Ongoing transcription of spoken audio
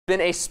Been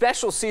a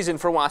special season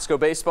for Wasco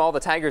baseball. The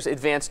Tigers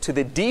advanced to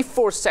the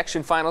D4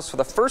 section finals for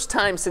the first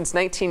time since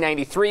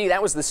 1993. That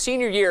was the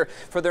senior year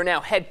for their now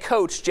head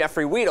coach,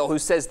 Jeffrey Weedle, who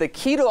says the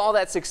key to all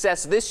that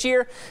success this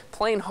year,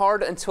 playing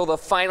hard until the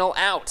final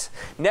out.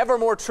 Never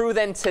more true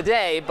than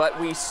today, but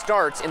we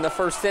start in the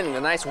first inning.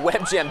 A nice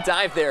web gem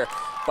dive there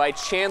by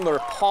Chandler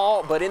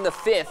Paul, but in the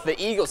fifth,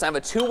 the Eagles have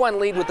a 2-1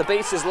 lead with the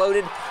bases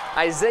loaded.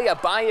 Isaiah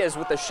Baez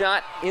with the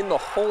shot in the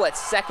hole at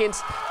second.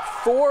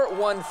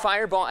 4-1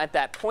 fireball at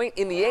that point.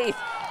 In the eighth,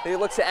 they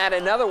look to add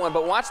another one,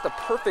 but watch the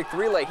perfect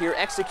relay here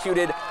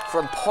executed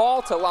from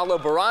Paul to Lalo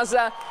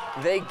Barraza.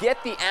 They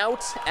get the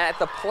out at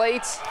the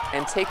plate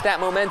and take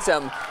that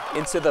momentum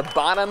into the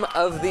bottom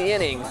of the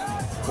inning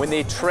when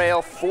they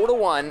trail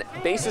 4-1,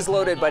 bases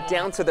loaded, but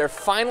down to their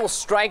final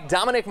strike.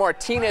 Dominic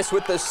Martinez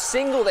with the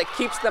single that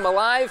keeps them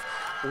alive.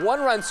 1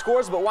 run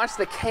scores, but watch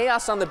the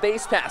chaos on the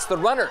base pass. The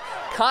runner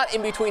caught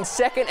in between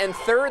second and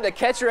third. The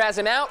catcher has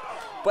him out,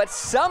 but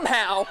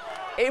somehow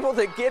able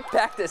to get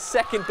back to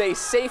second base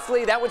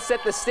safely. That would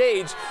set the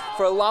stage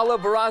for Lalo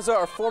Barraza,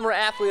 our former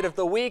athlete of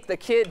the week.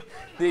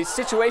 The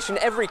situation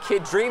every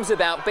kid dreams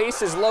about,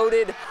 bases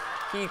loaded.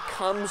 He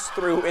comes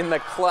through in the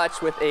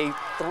clutch with a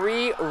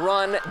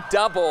 3-run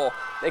double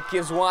that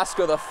gives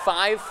Wasco the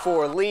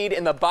 5-4 lead.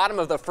 In the bottom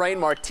of the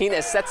frame,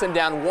 Martinez sets him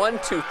down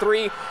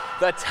 1-2-3.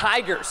 The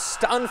Tigers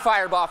stun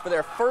fireball for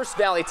their first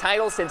Valley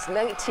title since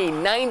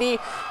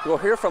 1990. We'll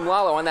hear from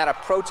Lalo on that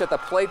approach at the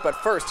plate, but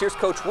first, here's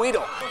Coach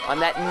Weedle on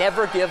that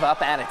never give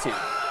up attitude.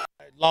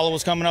 Lalo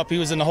was coming up, he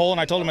was in the hole, and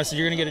I told him, I said,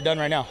 you're going to get it done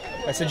right now.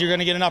 I said, you're going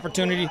to get an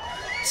opportunity,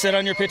 sit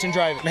on your pitch and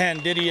drive it. Man,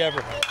 did he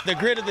ever. The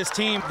grit of this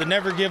team, the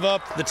never give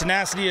up, the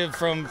tenacity of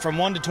from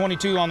 1 to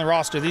 22 on the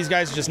roster, these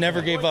guys just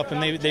never gave up,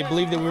 and they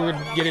believed that we would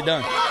get it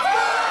done.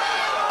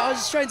 I was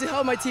just trying to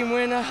help my team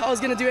win. I was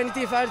going to do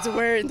anything if I had to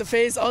wear it in the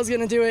face. I was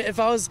going to do it. If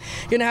I was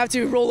going to have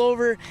to roll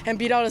over and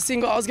beat out a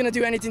single, I was going to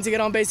do anything to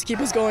get on base to keep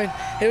us going.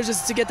 It was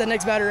just to get the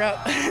next batter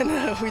out,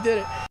 and we did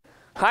it.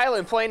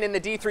 Highland playing in the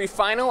D3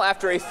 final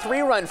after a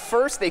 3-run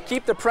first. They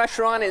keep the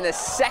pressure on in the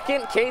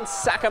second. Cade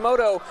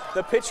Sakamoto,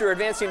 the pitcher,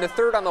 advancing to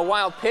third on the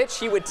wild pitch.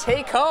 He would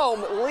take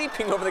home,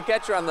 leaping over the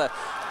catcher on the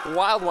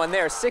wild one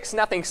there.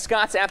 6-0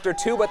 Scots after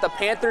 2, but the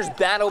Panthers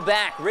battle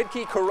back.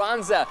 Ridke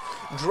Carranza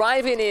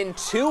driving in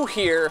 2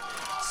 here.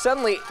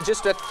 Suddenly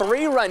just a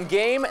 3-run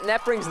game, and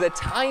that brings the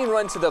tying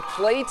run to the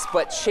plate,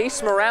 but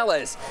Chase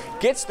Morales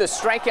gets the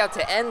strikeout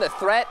to end the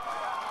threat.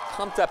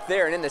 Pumped up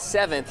there, and in the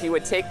 7th, he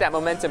would take that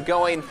momentum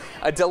going.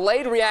 A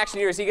delayed reaction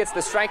here as he gets the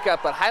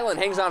strikeout, but Highland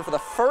hangs on for the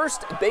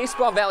first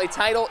Baseball Valley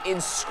title in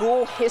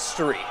school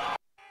history.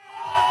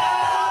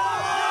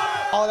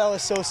 Oh, that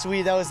was so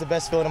sweet. That was the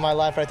best feeling of my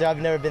life right there. I've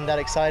never been that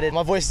excited.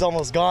 My voice is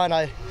almost gone.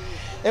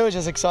 It was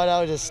just excited.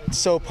 I was just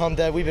so pumped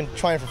that we've been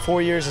trying for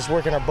 4 years, just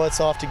working our butts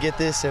off to get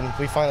this, and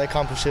we finally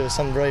accomplished it. It was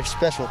something very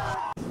special.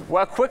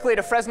 Well, quickly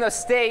to Fresno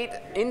State,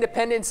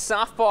 Independence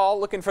softball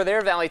looking for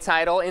their Valley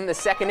title. In the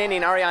second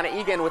inning, Ariana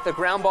Egan with the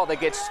ground ball that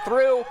gets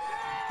through.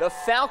 The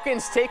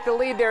Falcons take the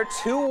lead there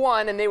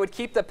 2-1, and they would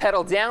keep the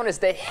pedal down as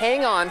they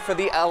hang on for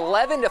the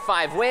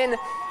 11-5 win.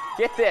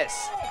 Get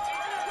this.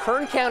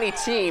 Kern County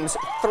teams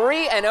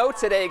 3-0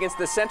 today against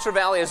the Central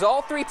Valley as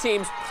all 3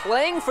 teams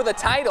playing for the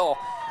title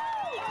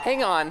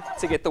hang on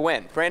to get the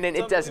win. Brandon,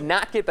 it does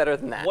not get better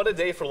than that. What a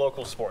day for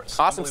local sports.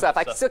 Awesome stuff.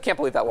 I still can't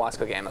believe that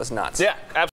Wasco game. That was nuts. Yeah, absolutely.